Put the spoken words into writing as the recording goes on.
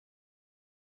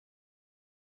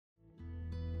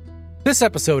This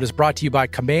episode is brought to you by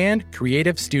Command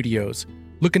Creative Studios.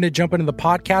 Looking to jump into the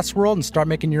podcast world and start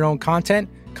making your own content?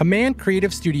 Command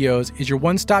Creative Studios is your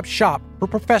one-stop shop for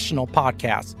professional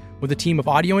podcasts. With a team of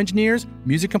audio engineers,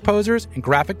 music composers, and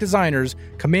graphic designers,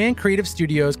 Command Creative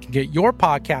Studios can get your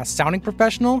podcast sounding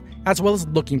professional as well as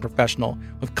looking professional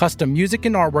with custom music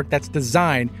and artwork that's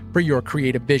designed for your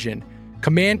creative vision.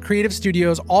 Command Creative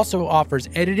Studios also offers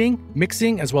editing,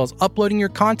 mixing, as well as uploading your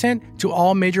content to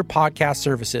all major podcast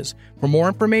services. For more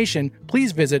information,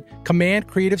 please visit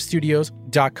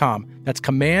commandcreativestudios.com. That's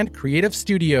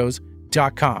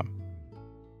commandcreativestudios.com.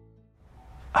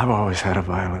 I've always had a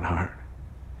violent heart.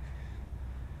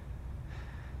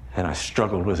 And I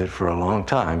struggled with it for a long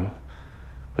time,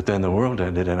 but then the world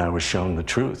ended and I was shown the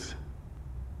truth.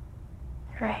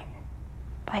 Right.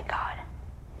 By God.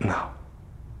 No.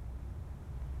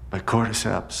 By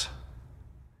cordyceps.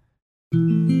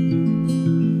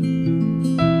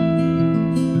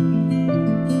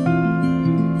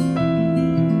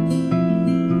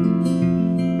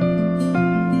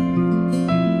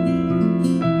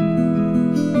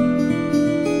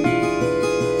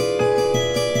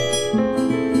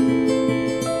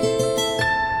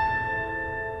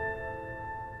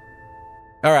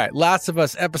 All right, Last of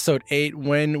Us Episode 8,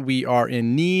 When We Are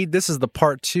in Need. This is the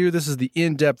part 2. This is the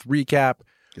in-depth recap.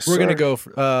 Yes, we're going to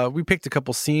sir. go, we picked a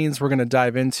couple scenes we're going to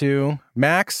dive into.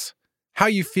 Max, how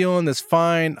you feeling this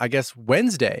fine, I guess,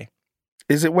 Wednesday?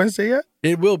 Is it Wednesday yet?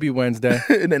 It will be Wednesday.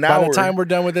 In an By hour. the time we're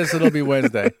done with this, it'll be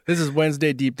Wednesday. This is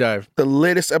Wednesday Deep Dive. The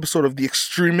latest episode of The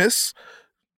Extremists.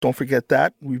 Don't forget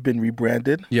that. We've been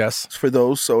rebranded. Yes. It's for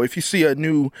those. So if you see a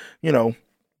new,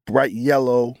 bright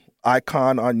yellow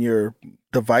icon on your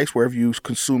device, wherever you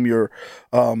consume your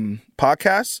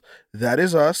podcasts, that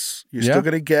is us. You're still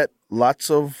going to get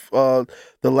lots of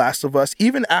The Last of Us.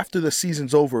 Even after the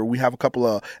season's over, we have a couple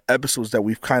of episodes that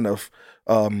we've kind of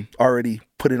already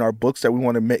put in our books that we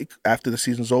want to make after the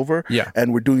season's over. Yeah.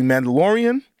 And we're doing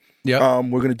Mandalorian. Yeah.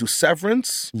 We're going to do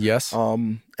Severance. Yes.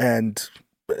 And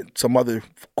some other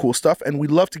cool stuff. And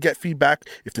we'd love to get feedback.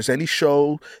 If there's any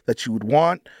show that you would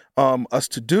want us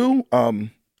to do,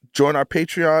 join our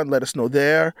Patreon, let us know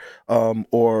there,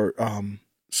 or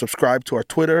subscribe to our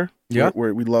Twitter. Yeah.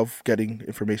 Where we love getting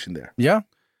information there. Yeah.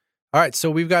 All right, so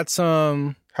we've got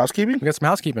some Housekeeping?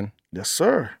 housekeeping. Yes,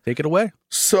 sir. Take it away.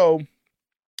 So,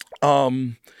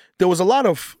 there was a lot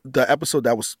of the episode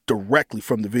that was directly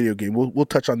from the video game. We'll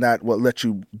touch on that. We'll let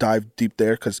you dive deep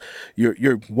there because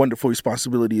your wonderful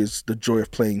responsibility is the joy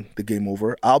of playing the game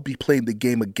over. I'll be playing the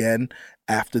game again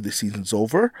after the season's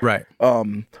over. Right.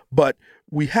 But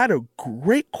we had a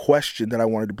great question that I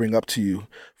wanted to bring up to you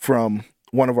from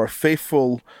one of our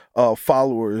faithful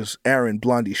followers, Aaron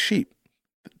Blondie Sheep.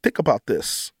 Think about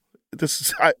this. This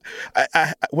is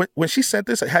when she sent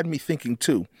this, it had me thinking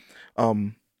too.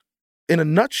 In a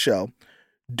nutshell,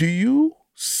 do you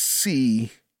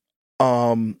see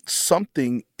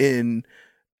something in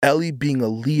Ellie being a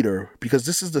leader? Because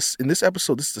in this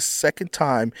episode, this is the second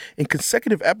time in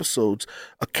consecutive episodes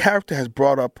a character has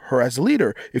brought up her as a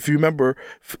leader. If you remember,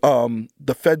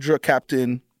 the Fedra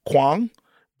Captain Kwong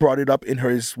brought it up in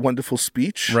his wonderful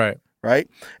speech. Right?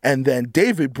 And then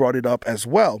David brought it up as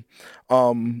well.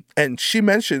 And she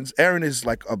mentions Erin is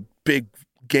like a big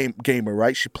gamer,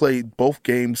 right? She played both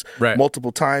games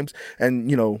multiple times.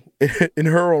 And, in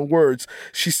her own words,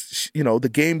 she's the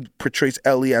game portrays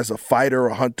Ellie as a fighter,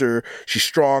 a hunter. She's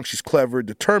strong, she's clever,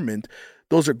 determined.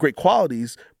 Those are great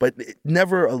qualities, but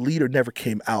a leader never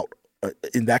came out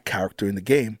in that character in the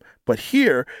game. But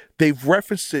here, they've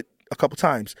referenced it a couple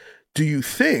times. Do you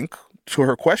think, to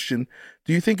her question,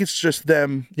 do you think it's just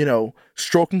them,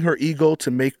 stroking her ego to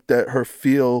make her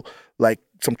feel like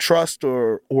some trust,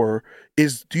 or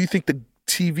do you think the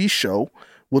TV show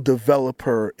will develop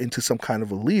her into some kind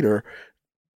of a leader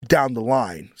down the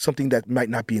line, something that might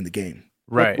not be in the game?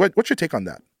 Right. What's your take on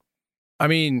that? I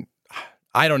mean,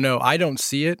 I don't know. I don't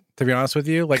see it, to be honest with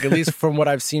you. Like, at least from what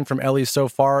I've seen from Ellie so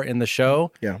far in the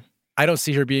show, I don't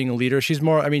see her being a leader. She's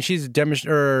more, she's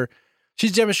demonstrated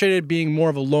being more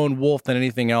of a lone wolf than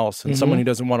anything else, and someone who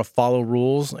doesn't want to follow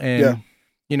rules. And,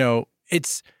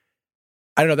 it's,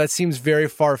 I don't know, that seems very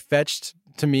far-fetched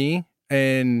to me.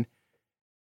 And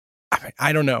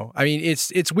I don't know. I mean,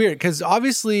 it's weird because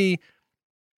obviously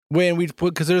when we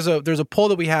put, because there's a poll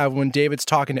that we have when David's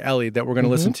talking to Ellie that we're going to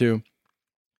listen to.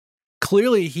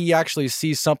 Clearly, he actually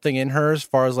sees something in her as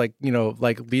far as like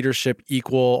leadership,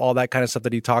 equal, all that kind of stuff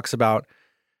that he talks about.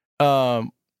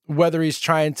 Whether he's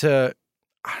trying to,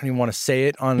 I don't even want to say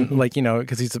it on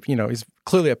because he's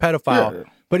clearly a pedophile,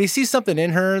 but he sees something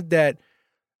in her that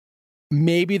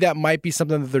maybe that might be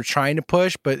something that they're trying to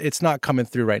push, but it's not coming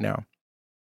through right now.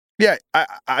 Yeah,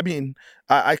 I mean,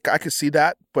 I could see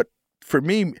that, but for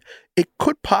me, it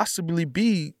could possibly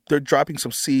be they're dropping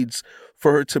some seeds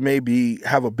for her to maybe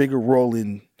have a bigger role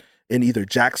in either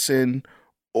Jackson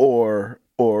or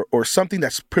something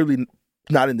that's pretty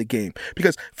not in the game.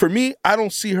 Because for me, I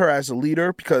don't see her as a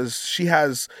leader because she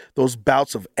has those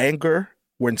bouts of anger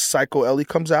when Psycho Ellie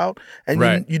comes out,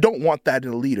 and you don't want that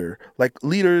in a leader. Like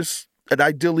leaders. An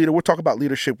ideal leader, we're talking about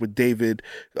leadership with David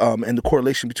and the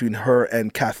correlation between her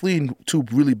and Kathleen, two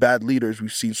really bad leaders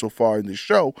we've seen so far in this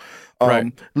show.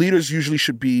 Leaders usually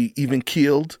should be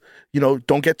even-keeled.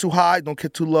 Don't get too high, don't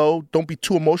get too low, don't be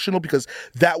too emotional because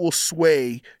that will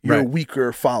sway your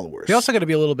weaker followers. You also got to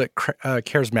be a little bit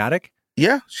charismatic.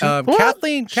 Yeah.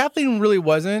 Kathleen really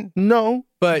wasn't. No.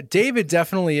 But David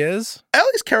definitely is.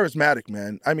 Ellie's charismatic,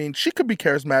 man. I mean, she could be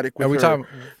charismatic with Are we her. Talking,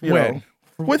 when?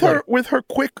 With her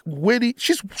quick, witty,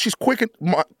 she's quick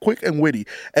and witty.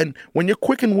 And when you're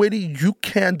quick and witty, you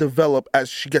can develop as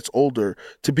she gets older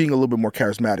to being a little bit more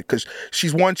charismatic because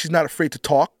she's not afraid to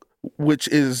talk, which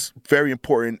is very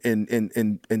important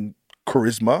in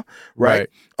charisma, right?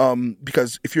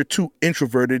 Because if you're too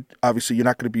introverted, obviously you're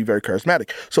not going to be very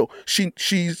charismatic. So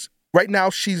she's right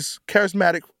now she's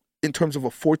charismatic in terms of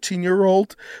a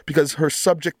 14-year-old because her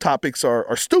subject topics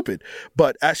are stupid.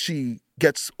 But as she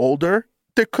gets older,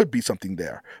 there could be something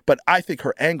there. But I think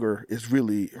her anger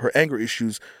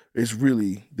issues is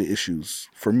really the issues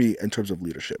for me in terms of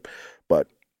leadership. But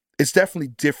it's definitely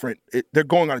different. They're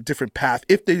going on a different path.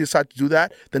 If they decide to do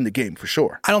that, then the game for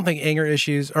sure. I don't think anger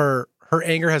issues or her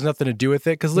anger has nothing to do with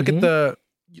it. Because look at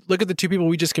the two people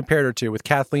we just compared her to with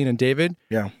Kathleen and David.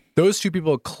 Yeah. Those two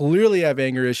people clearly have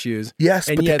anger issues. Yes,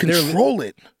 but they control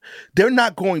it. They're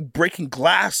not breaking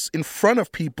glass in front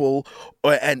of people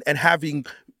and having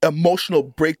emotional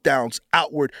breakdowns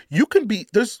outward. You can be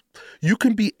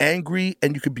angry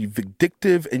and you can be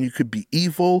vindictive and you could be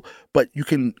evil, but you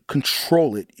can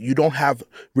control it. You don't have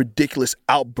ridiculous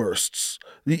outbursts.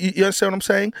 You understand what I'm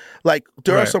saying? Like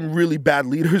there are some really bad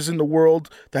leaders in the world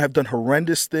that have done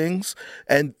horrendous things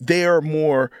and they are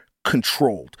more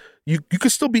controlled. You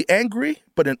can still be angry,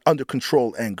 but an under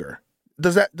control anger.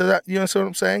 Does that you understand what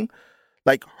I'm saying?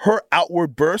 Like her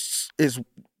outward bursts is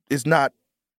not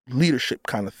leadership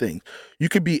kind of thing. You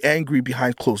can be angry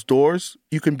behind closed doors.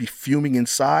 You can be fuming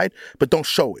inside, but don't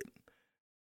show it.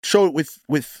 Show it with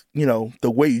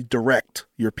the way you direct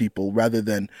your people rather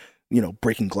than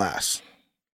breaking glass.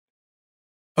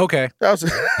 Okay,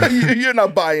 you're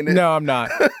not buying it. No, I'm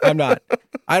not.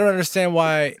 I don't understand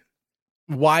why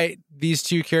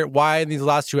these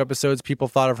last two episodes people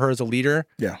thought of her as a leader.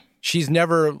 Yeah. She's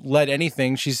never led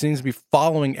anything. She seems to be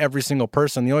following every single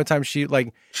person. The only time she's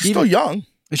still young.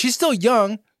 She's still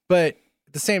young, but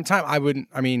at the same time,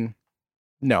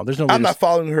 no, there's no leadership. I'm not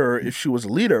following her if she was a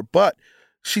leader, but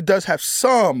she does have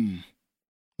some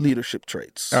leadership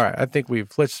traits. All right, I think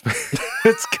let's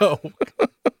go.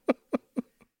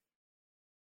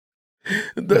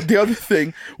 The other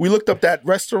thing, we looked up that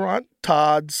restaurant,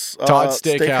 Todd's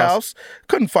Steakhouse.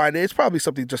 Couldn't find it. It's probably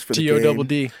something just for the game.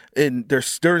 TODD. And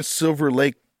they're in Silver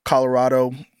Lake,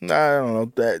 Colorado. I don't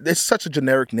know. It's such a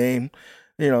generic name.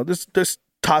 There's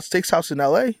Todd's Steakhouse in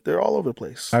LA. They're all over the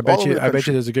place. I bet you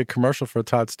there's a good commercial for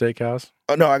Todd's Steakhouse.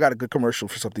 Oh no, I got a good commercial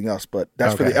for something else, but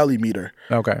that's for the Ellie meter.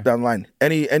 Okay. Down the line.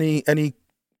 Any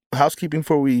housekeeping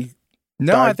before we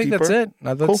No, I think deeper? that's it.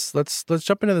 Cool. Let's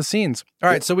jump into the scenes. All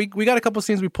right, so we got a couple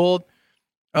scenes we pulled.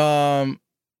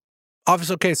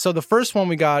 Obviously, okay, so the first one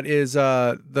we got is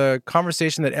the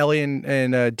conversation that Ellie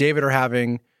and David are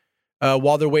having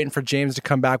while they're waiting for James to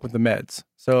come back with the meds.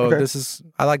 So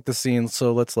I like the scene,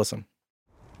 so let's listen.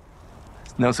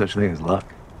 There's no such thing as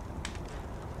luck.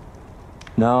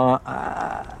 No,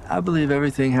 I believe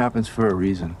everything happens for a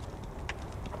reason.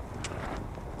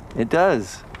 It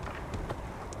does.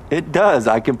 It does.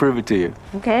 I can prove it to you.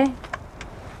 Okay.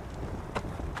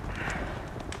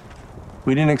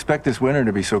 We didn't expect this winter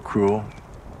to be so cruel.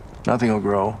 Nothing will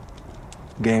grow.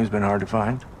 Game's been hard to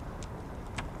find.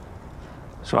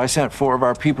 So I sent 4 of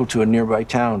our people to a nearby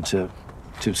town to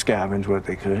scavenge what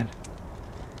they could.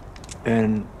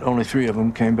 And only 3 of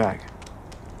them came back.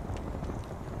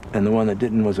 And the one that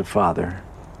didn't was a father.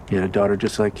 He had a daughter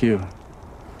just like you.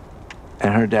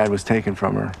 And her dad was taken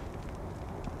from her.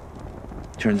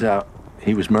 Turns out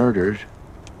he was murdered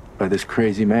by this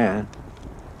crazy man.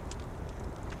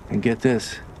 And get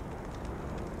this,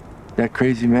 that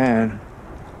crazy man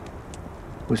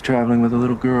was traveling with a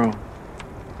little girl.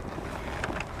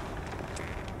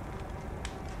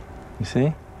 You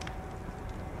see?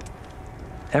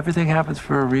 Everything happens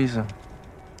for a reason.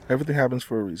 Everything happens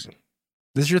for a reason.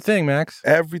 This is your thing, Max.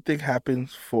 Everything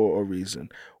happens for a reason.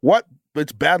 What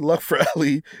it's bad luck for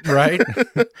Ellie, right?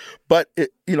 But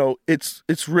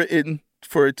it's written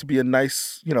for it to be a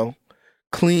nice,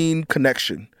 clean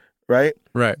connection, right?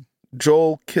 Right.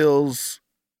 Joel kills.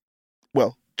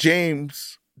 Well,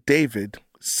 David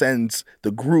sends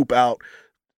the group out.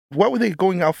 What were they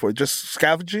going out for? Just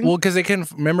scavenging? Well, because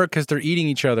because they're eating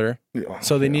each other,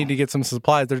 so they need to get some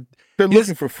supplies. They're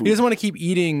looking for food. He doesn't want to keep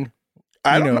eating.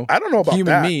 I don't know about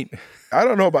human that. meat. I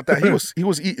don't know about that. He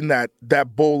was eating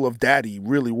that bowl of daddy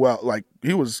really well. Like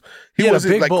he was had a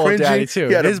wasn't big like bowl cringing. of daddy too.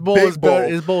 He had His a bowl big is better.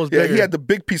 His bowl is bigger. Yeah, he had the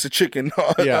big piece of chicken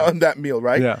on that meal,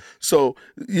 right? Yeah. So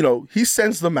he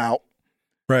sends them out.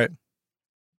 Right.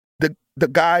 The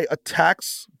guy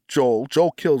attacks Joel.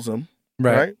 Joel kills him.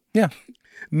 Right. Yeah.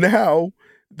 Now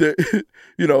they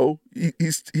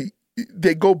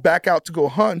go back out to go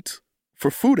hunt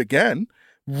for food again.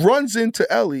 Runs into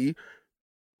Ellie,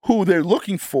 who they're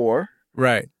looking for.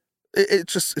 Right.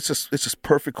 It's just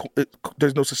perfect.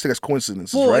 There's no such thing as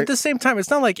coincidences, well, right? At the same time, it's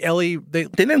not like Ellie. They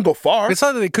didn't go far. It's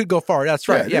not that they could go far. That's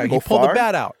right. Yeah, he pulled far. the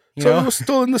bat out. It was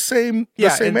still in the same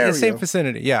area, the same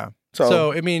vicinity. Yeah.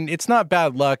 So I mean, it's not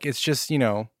bad luck. It's just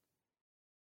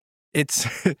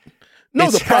it's. No,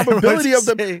 the probability of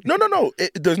them. No.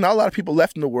 There's not a lot of people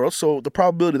left in the world, so the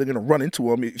probability they're going to run into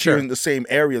them if you're in the same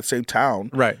area, the same town.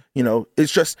 Right.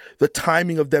 It's just the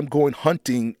timing of them going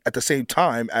hunting at the same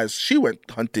time as she went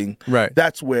hunting. Right.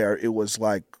 That's where it was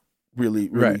like really,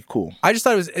 really cool. I just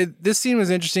thought this scene was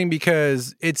interesting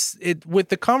because with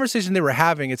the conversation they were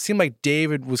having, it seemed like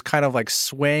David was kind of like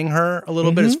swaying her a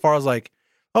little bit as far as like,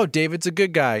 oh, David's a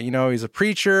good guy. He's a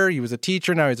preacher. He was a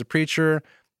teacher. Now he's a preacher.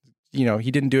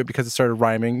 He didn't do it because it started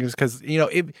rhyming. It was because,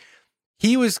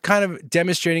 he was kind of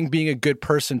demonstrating being a good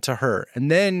person to her.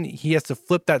 And then he has to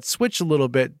flip that switch a little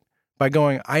bit by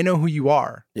going, I know who you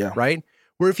are. Yeah. Right?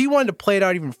 Where if he wanted to play it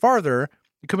out even farther,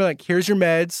 it could be like, here's your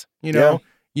meds, you know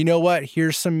what?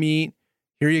 Here's some meat.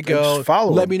 Here you go.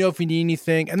 Let me know if you need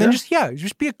anything. And then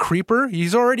just be a creeper.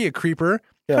 He's already a creeper.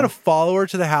 Yeah. Kind of follow her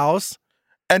to the house.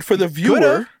 And for the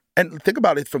viewer... And think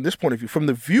about it from this point of view, from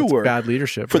the viewer. That's bad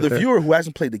leadership. For the viewer who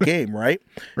hasn't played the game, right?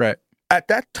 Right. At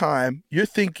that time, you're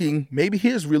thinking maybe he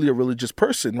is really a religious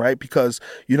person, right? Because,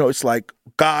 it's like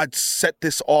God set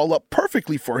this all up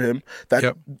perfectly for him that,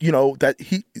 that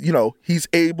he, he's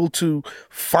able to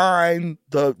find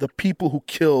the people who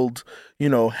killed,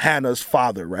 Hannah's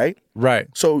father, right? Right.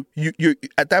 So you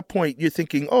at that point, you're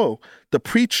thinking, oh, the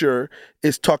preacher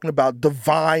is talking about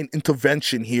divine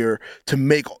intervention here to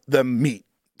make them meet.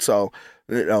 So,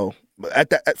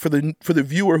 for the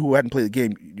viewer who hadn't played the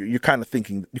game, you're kind of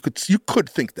thinking you could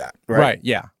think that, right? Right.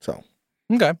 Yeah. So,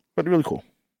 okay, but really cool.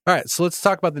 All right, so let's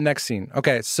talk about the next scene.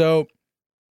 Okay, so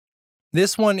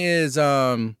this one is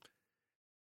let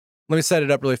me set it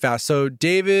up really fast. So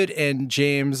David and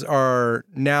James are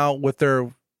now with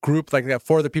their group, like they got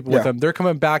 4 other people with them. They're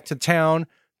coming back to town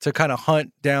to kind of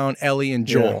hunt down Ellie and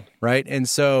Joel, right? And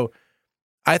so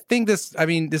I think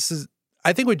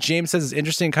I think what James says is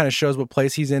interesting, kind of shows what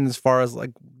place he's in as far as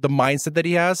like the mindset that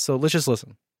he has. So let's just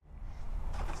listen.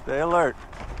 Stay alert.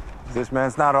 If this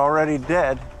man's not already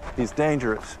dead, he's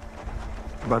dangerous.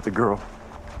 About the girl.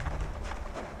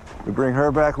 We bring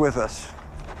her back with us.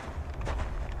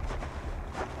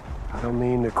 I don't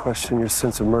mean to question your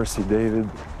sense of mercy, David.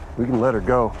 We can let her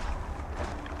go.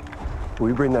 But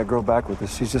we bring that girl back with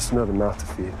us. She's just another mouth to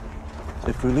feed.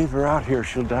 If we leave her out here,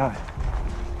 she'll die.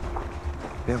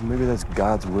 Yeah, maybe that's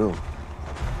God's will.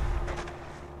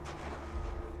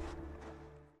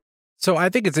 So I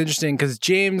think it's interesting because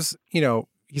James,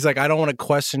 he's like, I don't want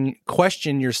to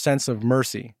question your sense of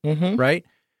mercy, right?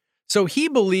 So he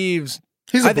believes...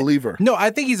 He's a believer. No, I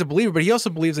think he's a believer, but he also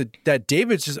believes that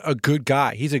David's just a good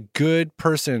guy. He's a good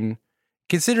person,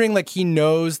 considering like he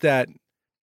knows that,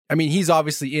 he's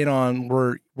obviously in on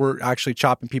we're actually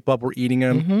chopping people up, we're eating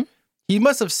them. He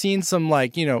must have seen some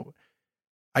like,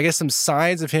 I guess some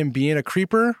signs of him being a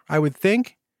creeper, I would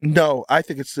think. No, I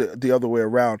think it's the other way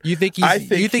around. You think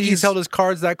he's held his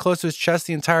cards that close to his chest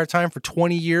the entire time for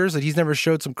 20 years that he's never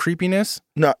showed some creepiness?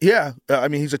 No, yeah.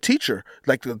 He's a teacher.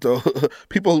 Like the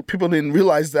people didn't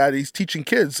realize that he's teaching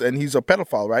kids and he's a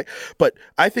pedophile, right? But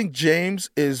I think James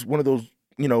is one of those,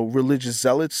 religious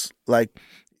zealots. Like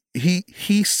he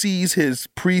sees his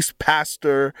priest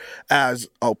pastor as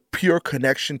a pure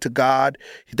connection to God,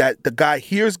 that the guy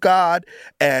hears God,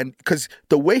 and because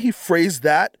the way he phrased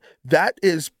that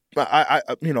is,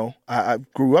 I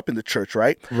grew up in the church,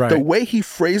 right? The way he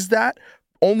phrased that,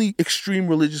 only extreme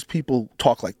religious people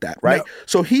talk like that, right? No.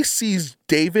 So he sees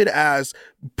David as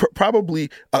probably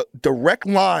a direct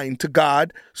line to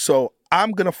God. So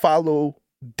I'm gonna follow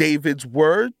David's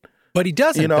word, but he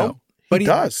doesn't. Though. But he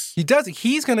does. He does.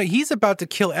 He's about to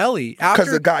kill Ellie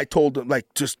because the guy told him like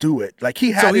just do it. Like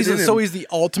he had. So he's the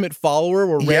ultimate follower.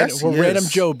 Where random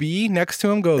Joe B next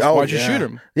to him goes, "Why'd you shoot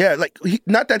him?" Yeah, like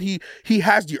not that he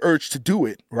has the urge to do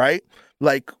it, right?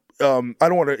 Like I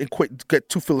don't want to get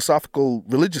too philosophical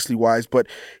religiously wise, but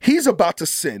he's about to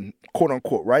sin, quote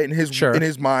unquote, right? In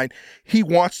his mind, he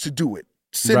wants to do it.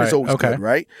 Sin is always good,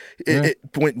 right?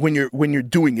 When you're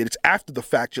doing it, it's after the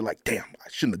fact. You're like, damn, I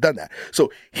shouldn't have done that.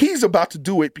 So he's about to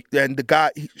do it, and the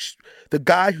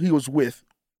guy he was with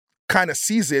kind of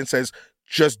sees it and says,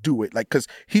 just do it, like because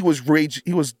he was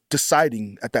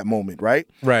deciding at that moment, right?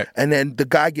 Right. And then the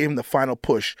guy gave him the final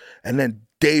push, and then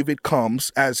David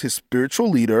comes as his spiritual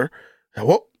leader,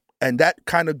 and that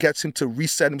kind of gets him to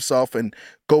reset himself and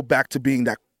go back to being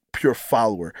that pure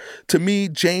follower. To me,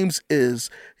 James is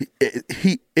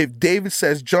if David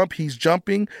says jump, he's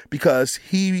jumping because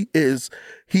he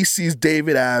sees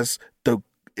David as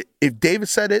if David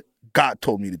said it, God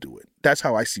told me to do it. That's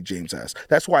how I see James as.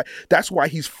 That's why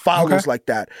he's followers like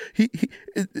that. He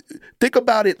think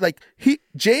about it, like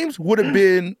James would have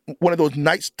been one of those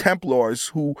Knights Templars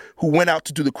who went out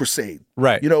to do the crusade.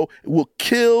 Right. Will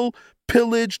kill,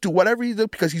 pillage, do whatever he does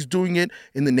because he's doing it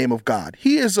in the name of God.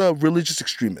 He is a religious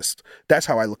extremist. That's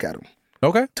how I look at him.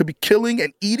 Okay. To be killing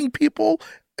and eating people,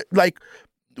 like,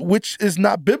 which is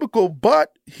not biblical,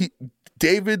 but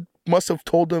David must have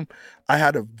told him, I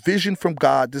had a vision from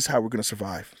God. This is how we're going to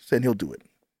survive. Then he'll do it.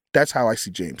 That's how I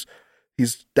see James.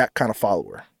 He's that kind of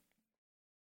follower.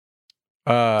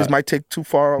 Is my take too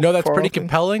far? No, that's pretty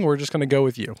compelling. We're just going to go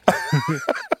with you.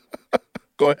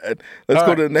 Go ahead. Let's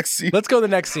go to the next scene. Let's go to the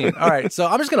next scene. All right. So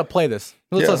I'm just going to play this.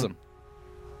 Let's listen.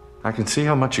 I can see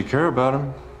how much you care about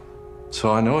him,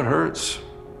 so I know it hurts.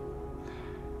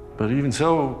 But even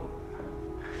so,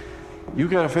 you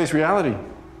got to face reality.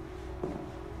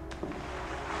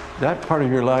 That part of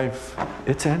your life,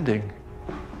 it's ending.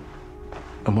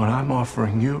 And what I'm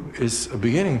offering you is a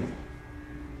beginning.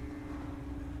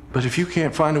 But if you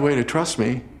can't find a way to trust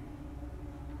me,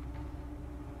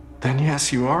 then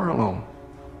yes, you are alone.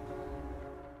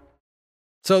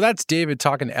 So that's David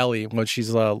talking to Ellie when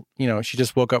she's, she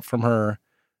just woke up from her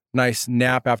nice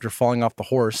nap after falling off the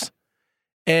horse.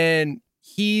 And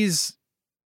I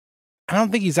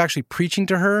don't think he's actually preaching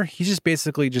to her. He's just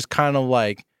basically just kind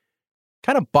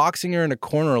of boxing her in a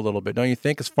corner a little bit, don't you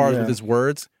think? As far as with his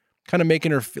words, kind of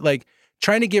making her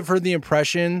trying to give her the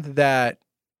impression that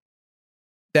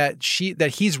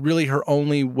he's really her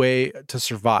only way to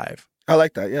survive. I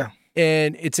like that, yeah.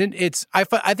 And I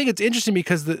think it's interesting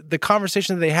because the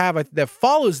conversation that they have that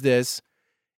follows this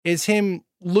is him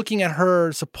looking at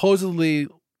her supposedly,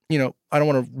 I don't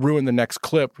want to ruin the next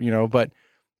clip, but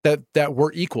that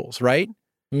we're equals, right?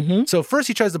 Mm-hmm. So first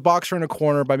he tries to box her in a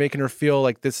corner by making her feel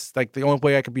like this, like the only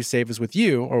way I could be safe is with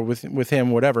you or with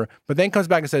him, whatever. But then comes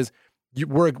back and says,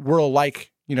 we're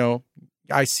alike.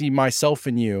 I see myself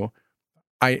in you.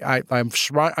 I'm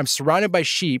surrounded by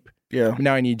sheep. Yeah. But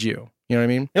now I need you. You know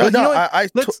what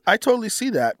I mean? I totally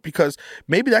see that because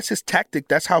maybe that's his tactic.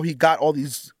 That's how he got all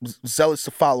these zealots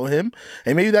to follow him.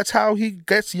 And maybe that's how he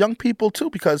gets young people too,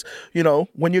 because,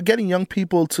 when you're getting young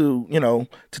people to,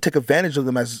 to take advantage of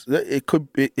them, as it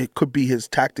could be his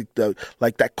tactic,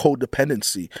 like that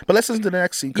codependency. But let's listen to the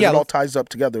next scene because it all ties up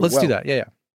together. Let's do that. Yeah.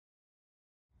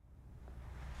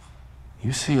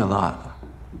 You see a lot.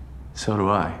 So do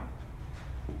I.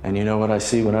 And you know what I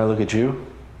see when I look at you?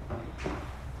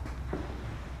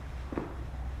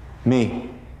 Me.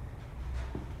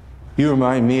 You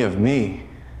remind me of me.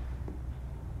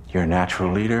 You're a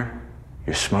natural leader.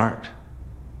 You're smart,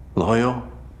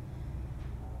 loyal,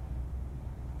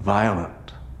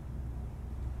 violent.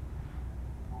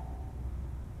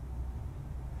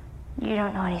 You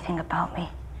don't know anything about me.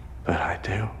 But I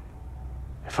do.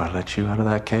 If I let you out of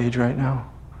that cage right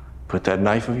now, put that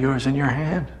knife of yours in your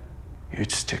hand,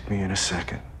 you'd stick me in a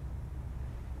second.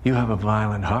 You have a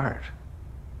violent heart,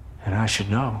 and I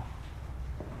should know.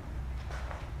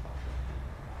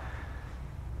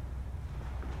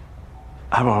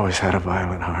 I've always had a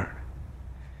violent heart.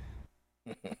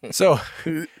 So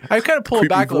I kind of pull it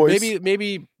back a little.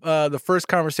 Maybe the first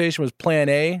conversation was Plan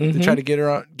A to try to get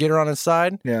her on his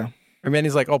side. Yeah. And then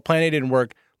he's like, "Oh, Plan A didn't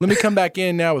work. Let me come back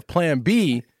in now with Plan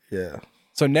B." Yeah.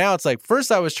 So now it's like,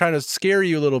 first I was trying to scare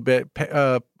you a little bit,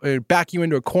 back you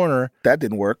into a corner. That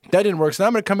didn't work. So now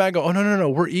I'm going to come back and go, "Oh no,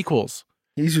 we're equals."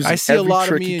 He's using I see a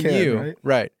lot of me and you, right?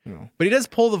 right? Yeah. But he does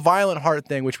pull the violent heart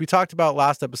thing, which we talked about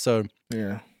last episode.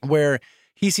 Yeah. Where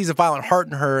he sees a violent heart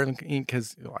in her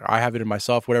because I have it in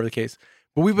myself, whatever the case.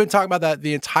 But we've been talking about that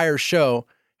the entire show,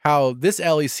 how this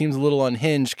Ellie seems a little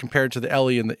unhinged compared to the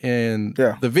Ellie in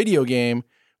the video game,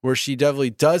 where she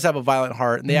definitely does have a violent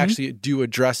heart, and they actually do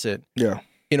address it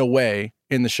in a way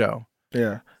in the show.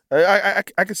 Yeah. I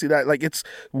can see that. Like, it's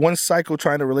one psycho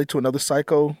trying to relate to another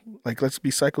psycho. Like, let's be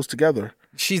psychos together.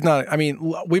 She's not. I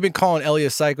mean, we've been calling Ellie a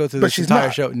psycho through this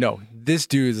entire show. No, this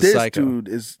dude is a psycho.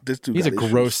 This dude. He's a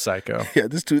gross psycho. Yeah,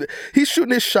 this dude. He's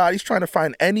shooting his shot. He's trying to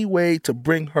find any way to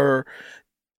bring her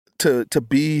to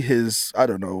be his. I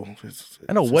don't know.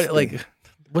 I know what like.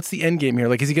 What's the end game here?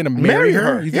 Like, is he going to marry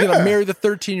her? He's going to marry the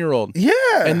 13-year-old. Yeah.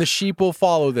 And the sheep will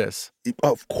follow this.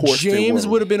 Of course James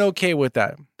would have been okay with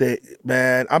that.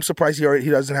 Man, I'm surprised he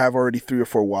doesn't have already 3 or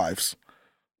 4 wives.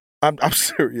 I'm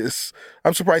serious.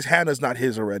 I'm surprised Hannah's not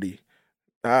his already.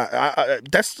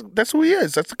 That's who he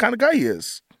is. That's the kind of guy he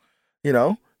is. You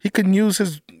know? He can use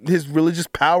his religious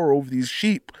power over these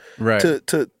sheep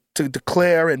to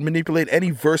declare and manipulate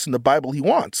any verse in the Bible he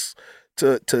wants.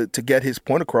 To get his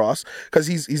point across, because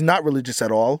he's not religious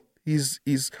at all. He's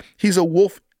a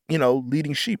wolf,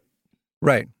 leading sheep.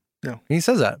 Right. Yeah. He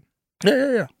says that.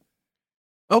 Yeah.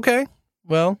 Okay.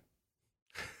 Well.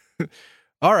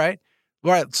 All right.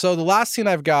 So the last scene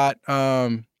I've got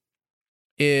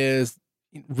is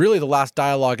really the last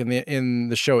dialogue in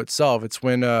the show itself. It's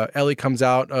when Ellie comes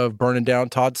out of burning down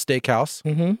Todd's steakhouse,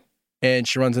 and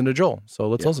she runs into Joel. So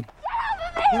let's listen.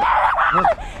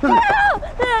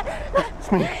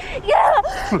 It's me.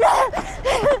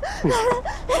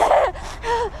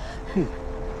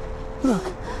 Look,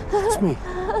 it's me.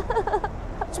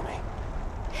 It's me.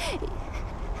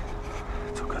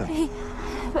 It's okay.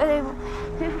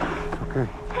 It's okay.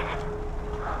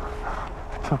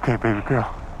 It's okay, baby girl.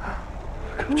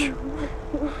 I got you.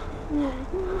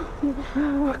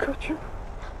 I got you.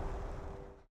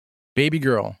 Baby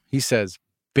girl. He says,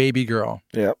 baby girl.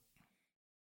 Yep.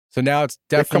 So now it's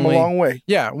definitely come a long way.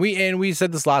 Yeah, we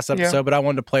said this last episode, but I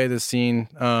wanted to play this scene.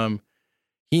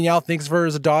 He now thinks of her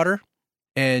as a daughter,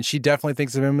 and she definitely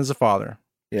thinks of him as a father.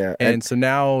 Yeah, and so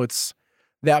now it's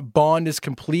that bond is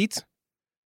complete.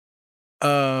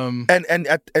 And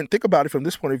think about it from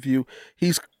this point of view.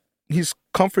 He's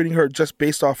comforting her just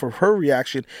based off of her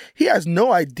reaction. He has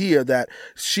no idea that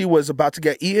she was about to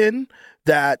get eaten,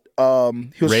 that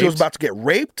she was about to get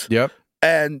raped. Yep.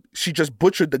 And she just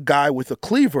butchered the guy with a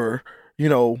cleaver,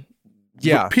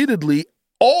 repeatedly,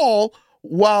 all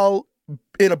while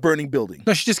in a burning building.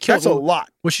 No, she just killed. That's a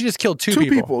lot. Well, she just killed two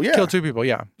people. Yeah, killed 2 people.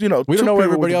 Yeah. We don't know where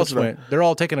everybody else went. They're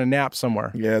all taking a nap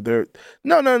somewhere. Yeah, they're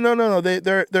no.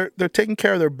 They're taking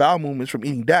care of their bowel movements from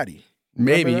eating daddy.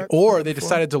 Maybe, or they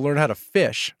decided to learn how to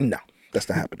fish. No, that's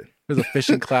not happening. There's a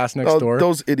fishing class next door.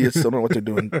 Those idiots don't know what they're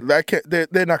doing.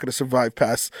 They're not going to survive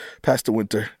past the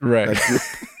winter. Right.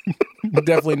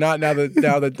 Definitely not now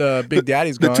that Big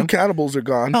Daddy's gone. The 2 cannibals are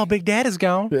gone. Oh, Big Daddy's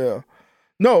gone. Yeah.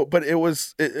 No, but it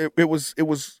was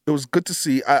good to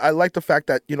see. I like the fact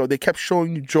that they kept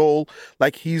showing you Joel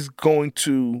like he's going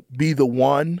to be the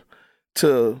one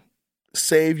to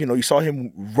save. You saw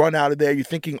him run out of there. You're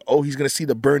thinking, oh, he's going to see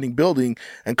the burning building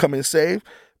and come and save.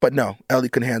 But no, Ellie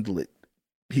can handle it.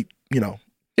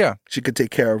 Yeah, she could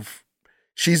take care of.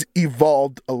 She's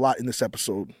evolved a lot in this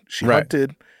episode. She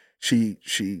hunted. She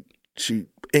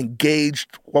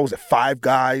engaged. What was it? 5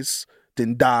 guys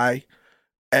didn't die,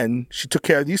 and she took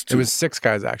care of these 2. It was 6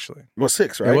 guys actually. It was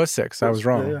 6, right? It was 6. I was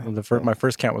wrong. Yeah. My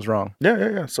first count was wrong.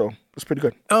 Yeah. So it's pretty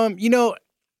good.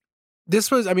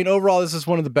 This was. I mean, overall, this is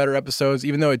one of the better episodes,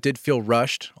 even though it did feel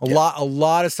rushed. A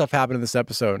lot of stuff happened in this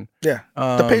episode. Yeah,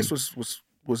 the pace was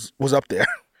up there.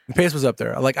 The pace was up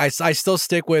there. Like I still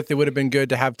stick with it would have been good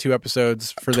to have 2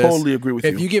 episodes for this. Totally agree with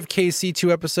you. If you give KC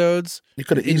 2 episodes, you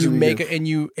could have easily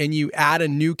and you add a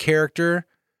new character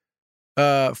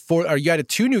or you added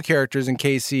 2 new characters in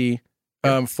KC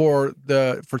for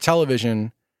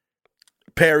television.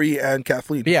 Perry and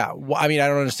Kathleen. Yeah. I mean, I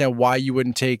don't understand why you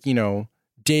wouldn't take,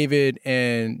 David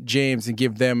and James and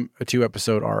give them a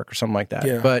 2-episode arc or something like that.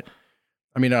 Yeah. But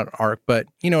I mean, not an arc, but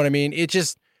you know what I mean? It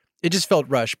just felt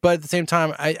rushed. But at the same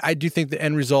time, I do think the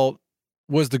end result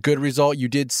was the good result. You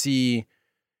did see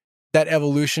that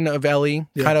evolution of Ellie,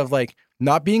 kind of like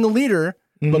not being a leader,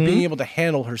 but being able to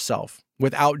handle herself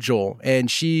without Joel. And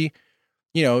she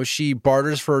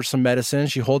barters for some medicine.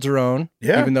 She holds her own,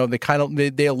 even though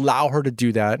they allow her to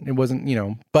do that. It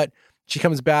wasn't, but she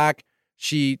comes back.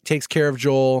 She takes care of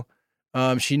Joel.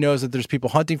 She knows that there's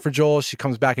people hunting for Joel. She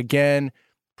comes back again,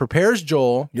 prepares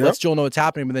Joel, lets Joel know what's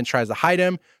happening, but then tries to hide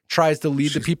him, tries to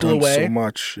lead the people away. So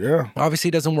much, yeah. Obviously,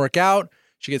 it doesn't work out.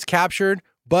 She gets captured,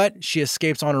 but she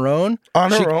escapes on her own.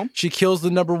 She kills the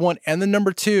number 1 and the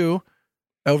number 2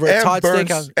 over at Todd's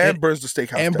Steakhouse. And burns the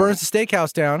steakhouse down. And burns the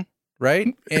steakhouse down, right?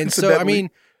 And so, I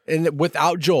mean, and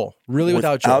without Joel. Really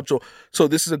without Joel. So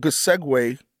this is a good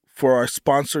segue for our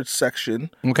sponsored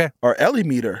section. Okay. Our Ellie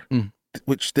Meter,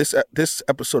 which this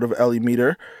episode of Ellie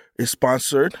Meter is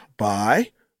sponsored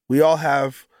by. We all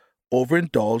have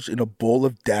overindulged in a bowl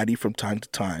of daddy from time to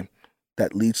time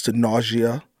that leads to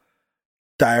nausea,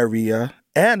 diarrhea,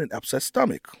 and an upset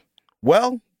stomach.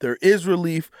 Well, there is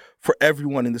relief for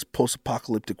everyone in this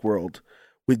post-apocalyptic world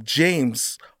with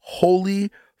James'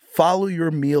 Holy Follow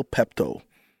Your Meal Pepto.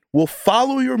 We'll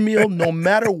follow your meal no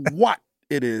matter what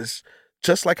it is,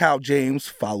 just like how James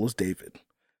follows David.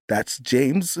 That's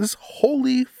James's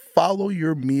Holy Follow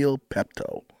Your Meal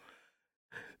Pepto.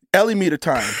 Ellie Meter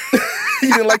time.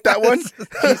 You didn't like that one?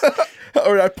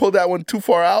 Or did I pull that one too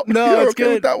far out? No, it's okay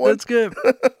good. with that one? That's good.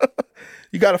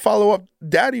 You got to follow up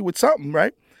Daddy with something,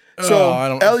 right?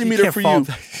 So Ellie Meter for you.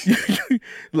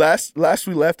 Last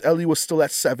we left, Ellie was still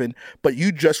at 7, but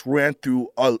you just ran through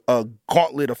a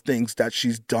gauntlet of things that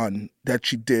she's done, that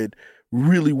she did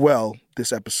really well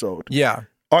this episode. Yeah.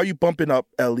 Are you bumping up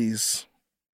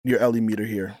your Ellie Meter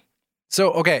here?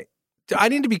 So, okay. I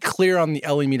need to be clear on the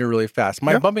Ellie Meter really fast. Am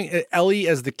I bumping Ellie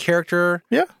as the character?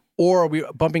 Yeah. Or are we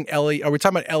bumping Ellie? Are we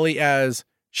talking about Ellie as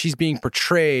she's being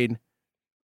portrayed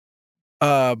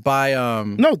by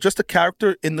No, just a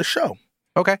character in the show.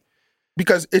 Okay.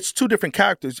 Because it's two different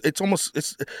characters. It's almost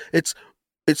it's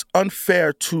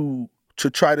unfair to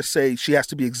try to say she has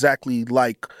to be exactly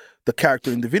like the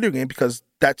character in the video game, because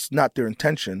that's not their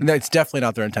intention. No, it's definitely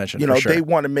not their intention. You know, for sure. they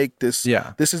want to make this.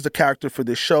 Yeah. This is the character for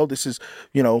this show. This is,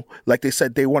 you know, like they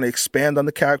said, they want to expand on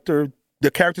the character. The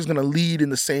character's going to lead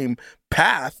in the same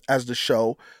path as the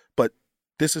show, but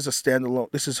this is a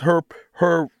standalone. This is her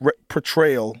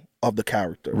portrayal of the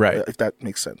character, right? If that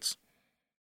makes sense.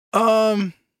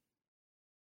 I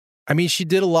mean, she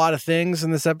did a lot of things in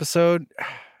this episode.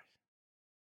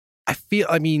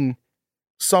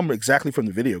 Some exactly from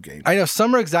the video game. I know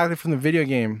some are exactly from the video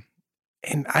game.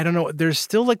 And I don't know, there's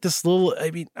still like this little,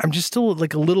 I'm just still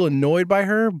like a little annoyed by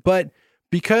her, but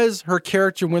because her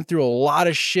character went through a lot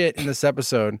of shit in this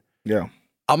episode, yeah,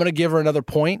 I'm going to give her another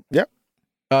point. Yep.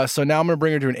 So now I'm going to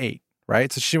bring her to an 8,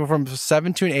 right? So she went from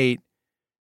 7 to an 8.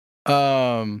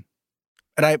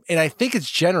 And I think it's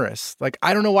generous. Like,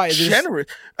 I don't know why. Generous?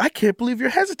 I can't believe you're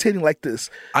hesitating like this.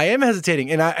 I am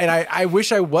hesitating, and I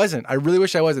wish I wasn't. I really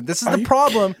wish I wasn't. This is the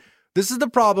problem. This is the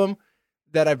problem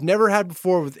that I've never had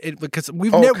before with it, because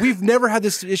we've never had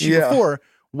this issue before.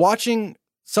 Watching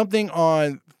something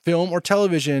on film or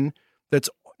television that's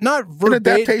not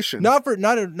verbatim,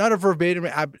 not a verbatim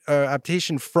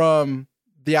adaptation from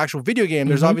the actual video game.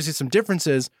 There's obviously some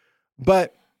differences,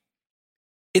 but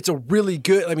it's a really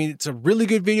good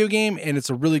video game, and it's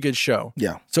a really good show.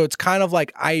 Yeah. So it's kind of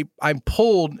like I'm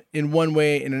pulled in one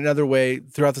way and another way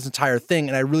throughout this entire thing,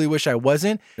 and I really wish I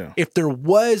wasn't. Yeah. If there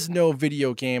was no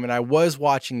video game and I was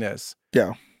watching this,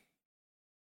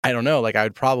 I don't know. Like, I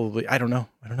would probably, I don't know.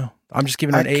 I'm just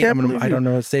giving it an 8. I don't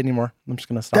know what to say anymore. I'm just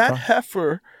gonna stop. That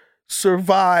heifer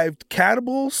survived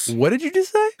cannibals. What did you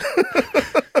just say?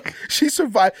 She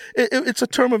survived. It's a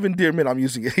term of endearment. I'm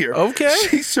using it here. Okay.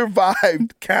 She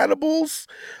survived cannibals,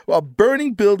 a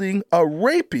burning building, a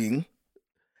raping.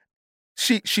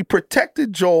 She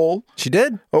protected Joel. She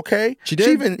did. Okay. She did.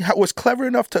 She even was clever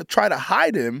enough to try to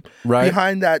hide him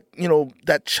behind that,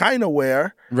 that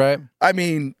Chinaware. Right. I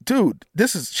mean, dude,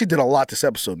 she did a lot this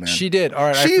episode, man. She did. All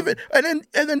right. And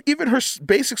then even her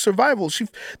basic survival.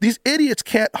 These idiots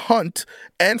can't hunt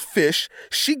and fish.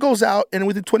 She goes out and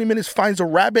within 20 minutes finds a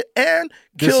rabbit and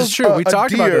kills This is true. We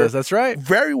talked about this. That's right.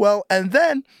 Very well. And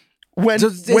then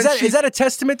is that a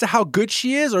testament to how good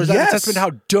she is, or is that a testament to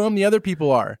how dumb the other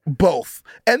people are? Both.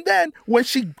 And then when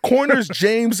she corners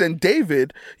James and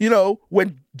David,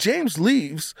 when James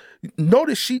leaves,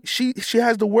 notice she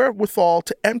has the wherewithal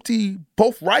to empty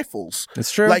both rifles.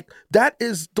 It's true. Like, that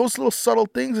is, those little subtle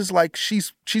things is like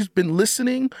she's been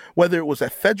listening, whether it was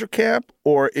at Fedra Camp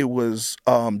or it was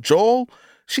Joel.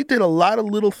 She did a lot of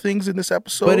little things in this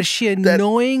episode. But is she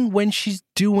annoying when she's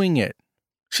doing it?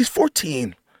 She's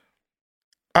 14.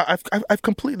 I've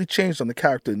completely changed on the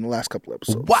character in the last couple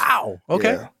episodes. Wow.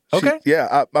 Okay. Yeah. Okay.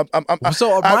 I'm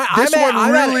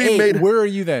at 8. Where are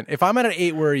you then? If I'm at an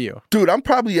 8, where are you? Dude, I'm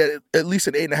probably at least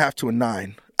an 8.5 to a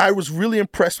 9. I was really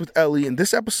impressed with Ellie in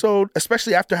this episode,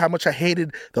 especially after how much I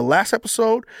hated the last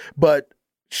episode. But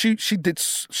she did,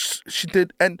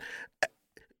 and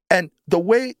the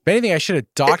way. If anything, I should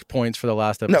have docked points for the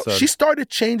last episode. No, she started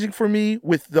changing for me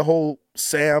with the whole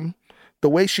Sam, the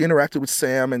way she interacted with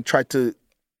Sam and tried to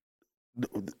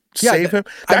save him.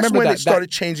 That's when it started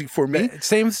changing for me.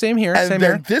 Same here. And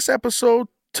then this episode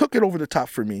took it over the top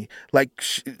for me. Like,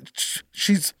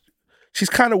 she's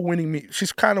kind of winning me.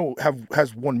 She's kind of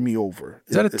has won me over.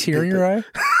 Is that a tear in your eye?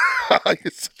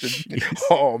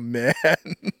 Oh man.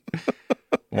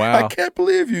 Wow. I can't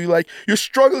believe you. Like, you're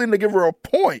struggling to give her a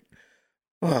point.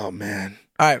 Oh man.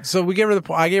 All right, so we gave her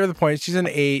I gave her the point. She's an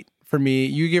 8 for me.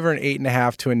 You give her an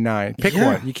 8.5 to a 9. Pick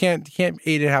one. You can't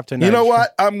 8.5 to a 9. You know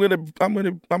what? I'm gonna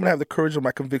have the courage of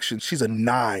my convictions. She's a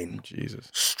 9. Jesus.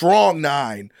 Strong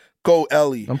 9. Go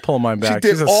Ellie. I'm pulling mine back.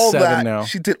 She's all 7 that. now.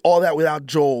 She did all that without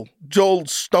Joel. Joel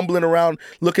stumbling around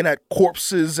looking at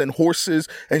corpses and horses,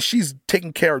 and she's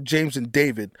taking care of James and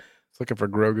David. It's looking for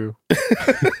Grogu.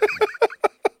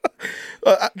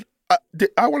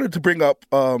 I wanted to bring up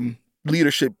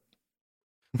leadership,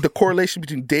 the correlation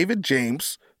between David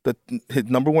James, his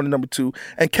number 1 and number 2,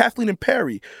 and Kathleen and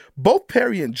Perry. Both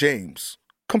Perry and James,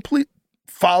 complete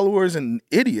followers and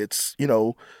idiots,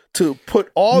 to put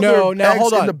all their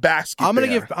eggs in the basket. I'm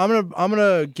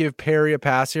gonna give Perry a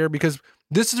pass here because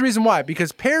this is the reason why.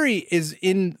 Because Perry is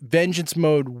in vengeance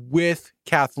mode with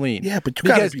Kathleen. Yeah, but you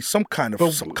gotta be some kind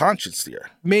of some conscience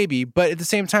there. Maybe, but at the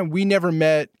same time, we never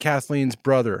met Kathleen's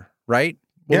brother, right?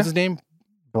 What was his name?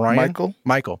 Brian?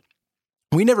 Michael.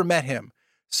 We never met him.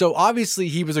 So obviously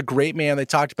he was a great man. They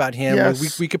talked about him.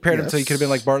 Yes. We compared him to he could have been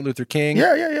like Martin Luther King.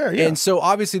 Yeah. And so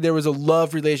obviously there was a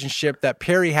love relationship that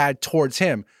Perry had towards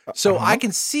him. So I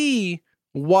can see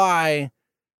why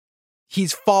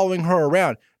he's following her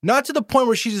around. Not to the point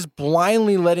where she's just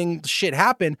blindly letting shit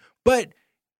happen, but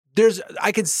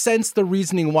I could sense the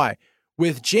reasoning why.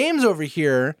 With James over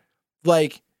here,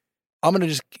 like, I'm going to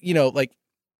just,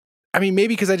 maybe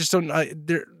because I just don't,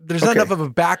 there's not enough of a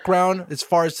background as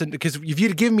far as, because if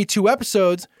you'd given me 2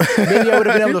 episodes, maybe I would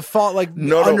have been able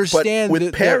to understand. But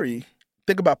with Perry,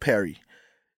 think about Perry.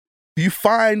 You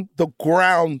find the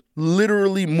ground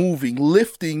literally moving,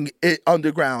 lifting it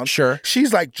underground. Sure.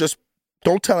 She's like, just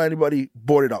don't tell anybody,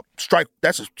 board it up. Strike.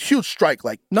 That's a huge strike.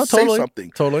 Like, say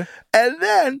something. Totally. And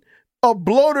then a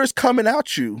bloater's coming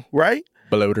at you, right?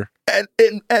 Bloater. And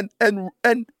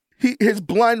his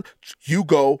blind, you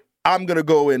go, I'm going to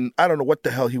go, and I don't know what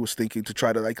the hell he was thinking to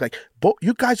try to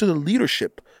you guys are the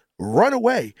leadership. Run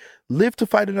away. Live to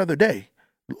fight another day.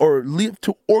 Or live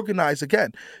to organize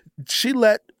again.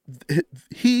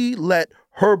 He let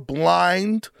her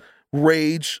blind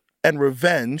rage and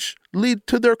revenge lead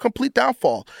to their complete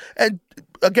downfall. And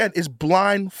again, it's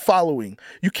blind following.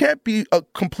 You can't be a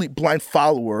complete blind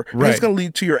follower. Right. It's going to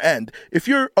lead to your end. If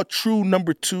you're a true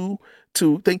number 2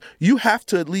 thing, you have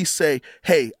to at least say,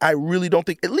 hey, I really don't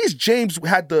think, at least James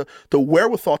had the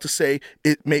wherewithal to say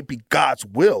it may be God's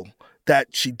will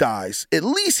that she dies. At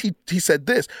least he said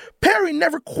this. Perry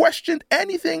never questioned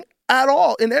anything at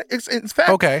all. In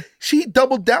fact, she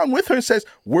doubled down with her and says,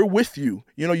 we're with you.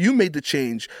 You made the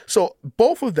change. So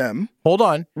both of them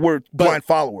were blind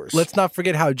followers. Let's not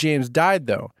forget how James died,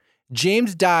 though.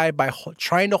 James died by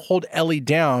trying to hold Ellie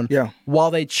down while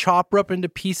they chop her up into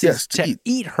pieces to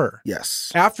eat her.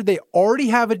 Yes. After they already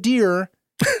have a deer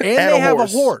and they have a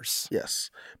horse.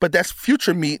 Yes. But that's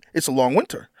future meat. It's a long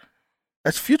winter.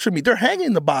 That's future meat. They're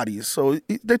hanging the bodies, so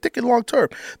they're thinking long term.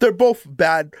 They're both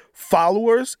bad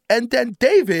followers. And then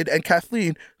David and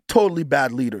Kathleen, totally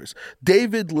bad leaders.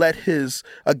 David let it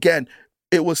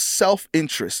was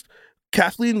self-interest.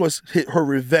 Kathleen her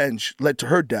revenge led to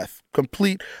her death.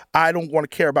 Complete, I don't want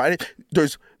to care about it.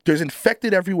 There's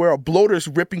infected everywhere. A bloater's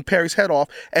ripping Perry's head off,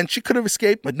 and she could have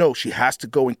escaped, but no, she has to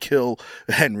go and kill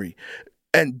Henry.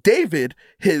 And David,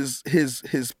 his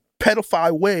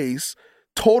pedophile ways,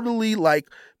 totally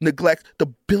neglect. The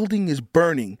building is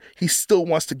burning. He still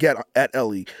wants to get at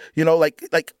Ellie.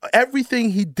 Like everything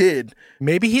he did.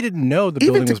 Maybe he didn't know the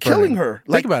building was burning. Even to killing her.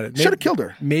 Think about it. Should have killed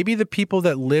her. Maybe the people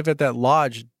that live at that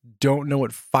lodge don't know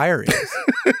what fire is.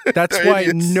 That's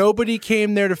why nobody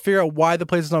came there to figure out why the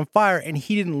place is on fire, and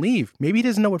he didn't leave. Maybe he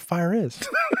doesn't know what fire is.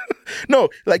 No,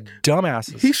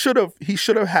 dumbasses. He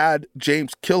should have had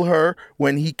James kill her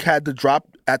when he had the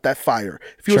drop at that fire.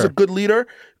 If he was a good leader,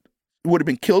 would have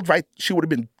been killed right. She would have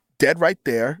been dead right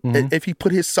there. Mm-hmm. If he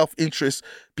put his self-interest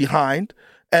behind,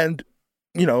 and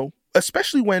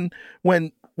especially when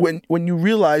you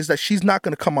realize that she's not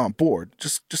going to come on board,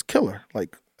 just kill her.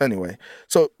 Anyway,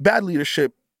 so bad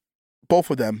leadership.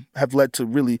 Both of them have led to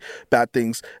really bad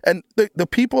things, and the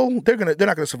people they're not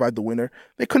gonna survive the winter.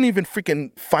 They couldn't even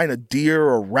freaking find a deer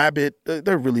or a rabbit.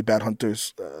 They're really bad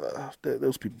hunters.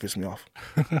 Those people piss me off.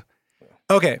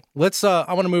 Okay, let's.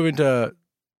 I want to move into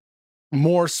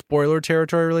more spoiler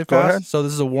territory really fast. Go ahead. So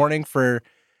this is a warning for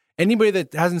anybody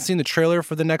that hasn't seen the trailer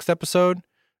for the next episode.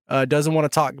 Doesn't want to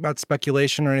talk about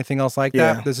speculation or anything else like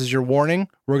that. This is your warning.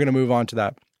 We're gonna move on to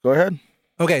that. Go ahead.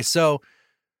 Okay, so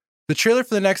the trailer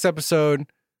for the next episode,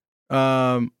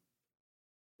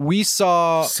 we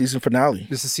saw season finale.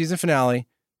 This is season finale.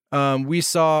 We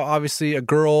saw obviously a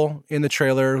girl in the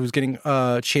trailer who's getting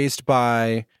chased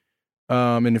by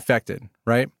an infected,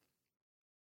 right?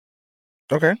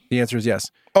 Okay. The answer is yes.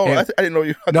 Oh, And- I didn't know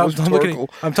you. I thought it was rhetorical.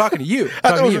 I'm talking to you. I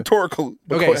thought it was rhetorical.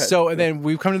 but go Okay, ahead. so and then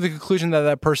we've come to the conclusion that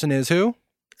that person is who?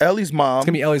 Ellie's mom. It's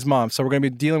gonna be Ellie's mom. So we're gonna be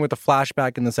dealing with a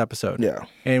flashback in this episode. Yeah.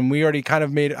 And we already kind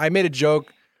of I made a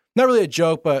joke, not really a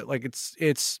joke, but like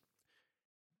it's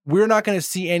we're not gonna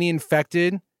see any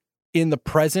infected in the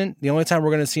present. The only time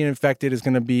we're gonna see an infected is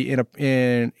gonna be in a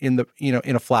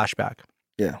flashback.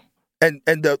 Yeah. And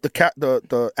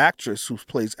the actress who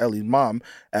plays Ellie's mom,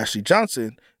 Ashley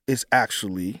Johnson, is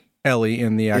actually Ellie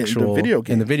in the actual video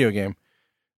game. In the video game.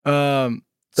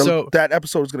 So that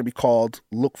episode is going to be called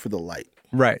 "Look for the Light."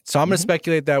 Right. So I'm going to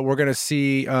speculate that we're going to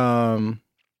see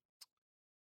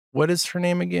what is her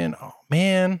name again? Oh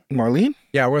man, Marlene.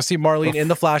 Yeah, we're going to see Marlene in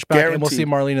the flashback, and we'll see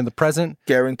Marlene in the present.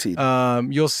 Guaranteed.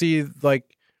 You'll see like.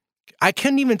 I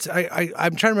couldn't even.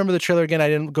 I'm trying to remember the trailer again. I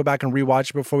didn't go back and rewatch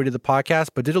it before we did the podcast.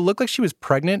 But did it look like she was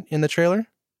pregnant in the trailer?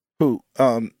 Who?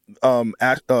 The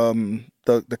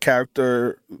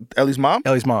character Ellie's mom.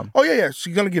 Ellie's mom. Oh yeah.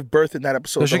 She's gonna give birth in that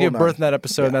episode. So she'll give birth in that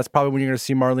episode, and that's probably when you're gonna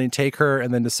see Marlene take her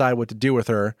and then decide what to do with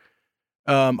her.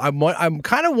 I'm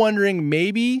kind of wondering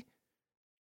maybe.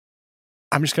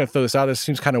 I'm just gonna throw this out. This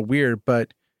seems kind of weird,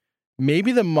 but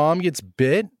maybe the mom gets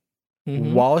bit.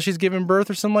 Mm-hmm. While she's giving birth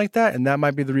or something like that. And that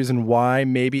might be the reason why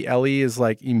maybe Ellie is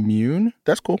like immune.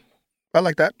 That's cool. I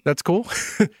like that. That's cool.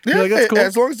 Yeah, like, that's cool.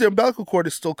 As long as the umbilical cord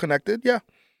is still connected, yeah.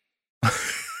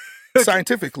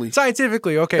 Scientifically.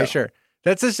 Okay, yeah. Sure.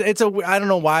 That's just, I don't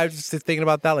know why I was just thinking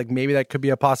about that. Like maybe that could be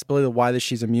a possibility of why that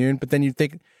she's immune. But then you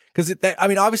think, because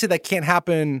obviously that can't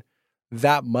happen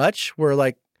that much where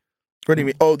like, what do you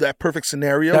mean? Oh, that perfect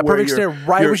scenario. That perfect scenario,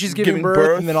 right when she's giving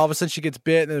birth, and then all of a sudden she gets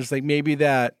bit, and there's like maybe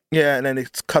that. Yeah, and then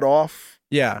it's cut off.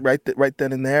 Yeah, right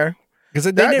then and there. Because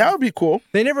that would be cool.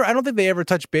 I don't think they ever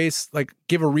touch base, like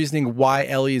give a reasoning why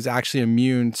Ellie is actually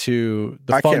immune to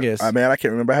the fungus. I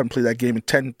can't remember. I haven't played that game in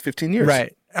 10, 15 years.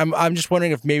 Right. I'm just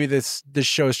wondering if maybe this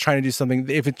show is trying to do something.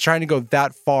 If it's trying to go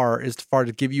that far,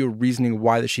 to give you a reasoning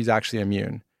why that she's actually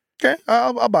immune. Okay,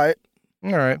 I'll buy it.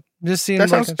 All right, just seeing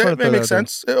that makes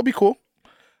sense. It'll be cool.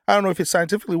 I don't know if it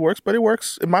scientifically works, but it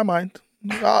works in my mind.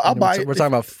 I'll buy it. We're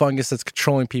talking about fungus that's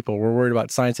controlling people. We're worried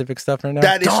about scientific stuff right now.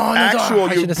 That is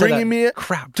actual. You're bringing me it.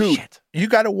 Crap, dude. Shit. You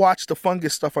got to watch the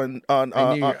fungus stuff on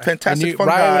Fantastic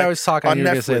Fungi. Right when I was talking, on you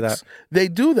were Netflix. Gonna say that. They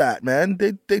do that, man.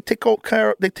 They take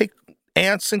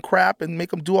ants and crap and make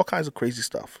them do all kinds of crazy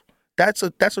stuff. That's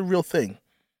a real thing.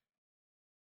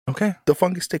 Okay. The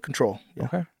fungus take control.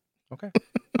 Yeah. Okay.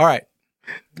 All right.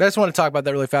 I just want to talk about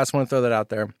that really fast. I want to throw that out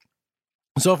there.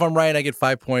 So if I'm right, I get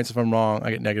 5 points. If I'm wrong,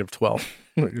 I get negative 12.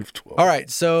 Negative 12. All right.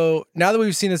 So now that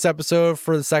we've seen this episode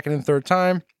for the second and third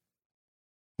time,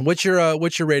 what's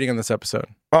your rating on this episode?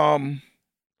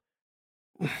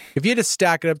 If you had to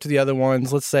stack it up to the other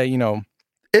ones, let's say,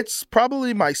 it's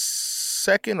probably my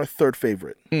second or third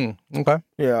favorite. Okay.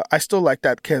 Yeah, I still like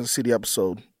that Kansas City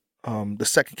episode. The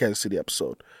second Kansas City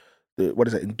episode. What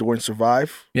is that? Endure and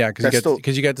Survive. Yeah,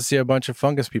 because you got to see a bunch of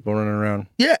fungus people running around.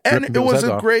 Yeah, and it was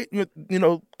a great,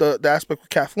 the aspect with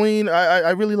Kathleen.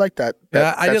 I really like that.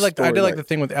 I did like the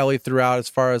thing with Ellie throughout, as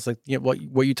far as like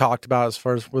what you talked about, as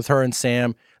far as with her and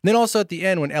Sam. And then also at the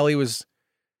end when Ellie was,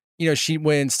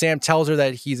 when Sam tells her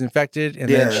that he's infected, and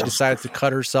then she decides to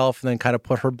cut herself and then kind of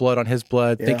put her blood on his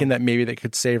blood, thinking that maybe they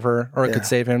could save her or it could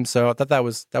save him. So I thought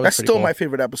that's still cool. My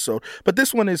favorite episode. But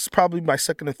this one is probably my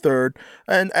second or third.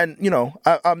 And I'm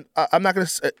not gonna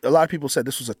say, a lot of people said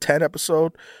this was a 10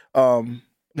 episode.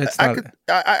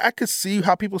 I could see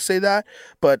how people say that,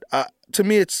 but to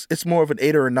me it's more of an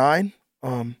 8 or a 9.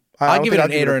 I'll give it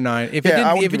an 8 or a 9. If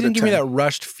it didn't give me that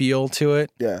rushed feel to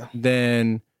it,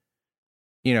 then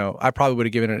I probably would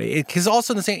have given it an 8. Because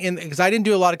also because I didn't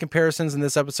do a lot of comparisons in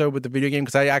this episode with the video game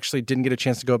because I actually didn't get a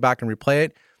chance to go back and replay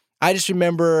it. I just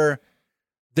remember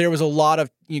there was a lot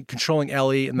of controlling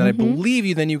Ellie, and then I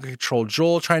believe then you could control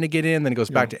Joel trying to get in, then it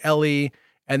goes back to Ellie,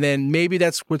 and then maybe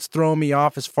that's what's throwing me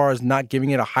off as far as not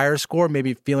giving it a higher score,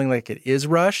 maybe feeling like it is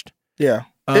rushed. Yeah.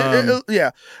 And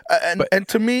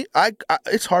to me,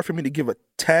 it's hard for me to give a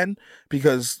 10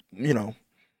 because,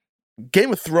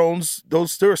 Game of Thrones,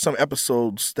 there are some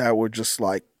episodes that were just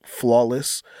like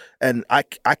flawless, and I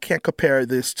can't compare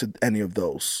this to any of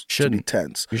those. Shouldn't. To be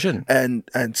 10s. You shouldn't. And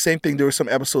same thing, there were some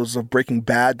episodes of Breaking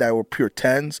Bad that were pure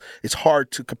 10s. It's hard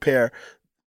to compare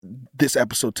this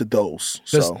episode to those.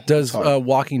 Does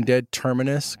Walking Dead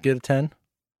Terminus get a 10?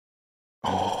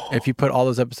 Oh. If you put all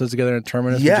those episodes together in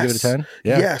Terminus, yes. would you give it a 10?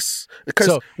 Yeah. Yes.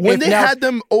 Because when they had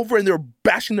them over and they were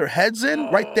bashing their heads in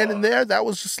right then and there, that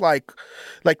was just like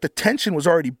the tension was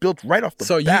already built right off the bat.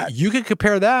 So you could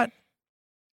compare that.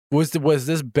 Was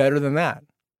this better than that?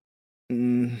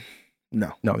 No.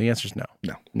 No, the answer is no.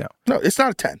 No, it's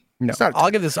not a 10. No. It's not a 10.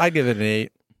 I give it an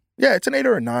 8. Yeah, it's an 8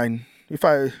 or a 9. If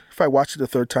I watch it a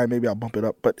third time, maybe I'll bump it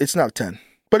up, but it's not a 10.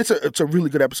 But it's a really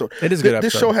good episode. It is a good episode.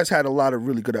 This show has had a lot of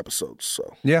really good episodes.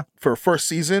 So yeah, for a first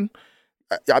season,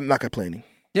 I'm not complaining.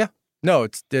 Yeah, no,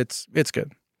 it's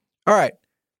good. All right,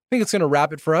 I think it's gonna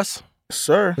wrap it for us,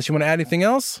 sir. Unless you want to add anything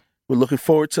else, we're looking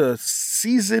forward to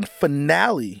season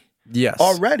finale. Yes,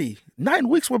 already 9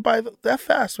 weeks went by that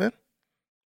fast, man.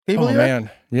 Can you believe that? Man,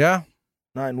 yeah,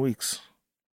 9 weeks.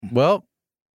 Well,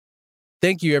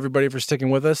 thank you everybody for sticking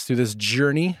with us through this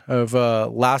journey of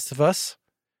Last of Us.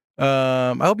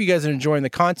 I hope you guys are enjoying the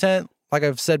content. Like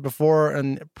I've said before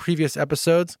in previous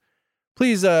episodes,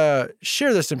 please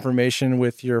share this information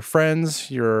with your friends,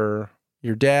 your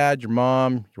dad, your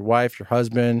mom, your wife, your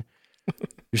husband,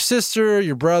 your sister,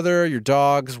 your brother, your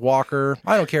dogs, Walker.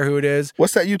 I don't care who it is.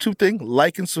 What's that YouTube thing?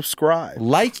 Like and subscribe.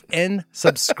 Like and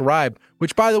subscribe.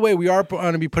 Which, by the way, we are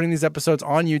going to be putting these episodes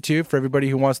on YouTube for everybody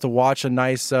who wants to watch a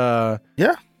nice... Yeah.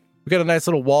 We got a nice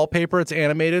little wallpaper. It's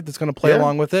animated. That's going to play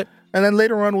along with it. And then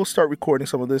later on, we'll start recording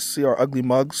some of this. See our ugly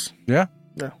mugs. Yeah.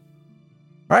 Yeah. All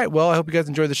right. Well, I hope you guys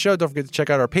enjoyed the show. Don't forget to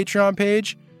check out our Patreon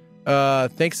page.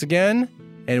 Thanks again,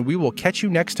 and we will catch you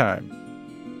next time.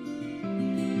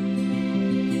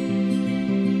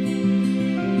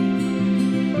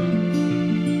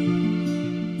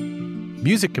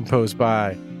 Music composed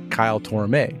by Kyle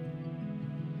Torme.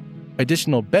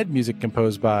 Additional bed music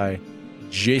composed by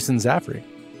Jason Zaffrey.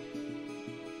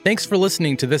 Thanks for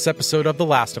listening to this episode of The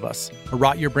Last of Us, a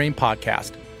Rot Your Brain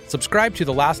podcast. Subscribe to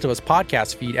The Last of Us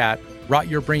podcast feed at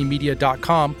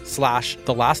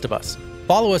rotyourbrainmedia.com/The Last of Us.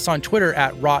 Follow us on Twitter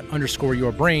at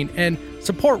rot_yourbrain and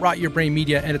support Rot Your Brain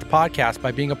Media and its podcast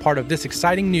by being a part of this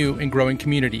exciting new and growing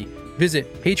community.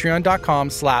 Visit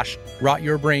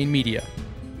patreon.com/rotyourbrainmedia.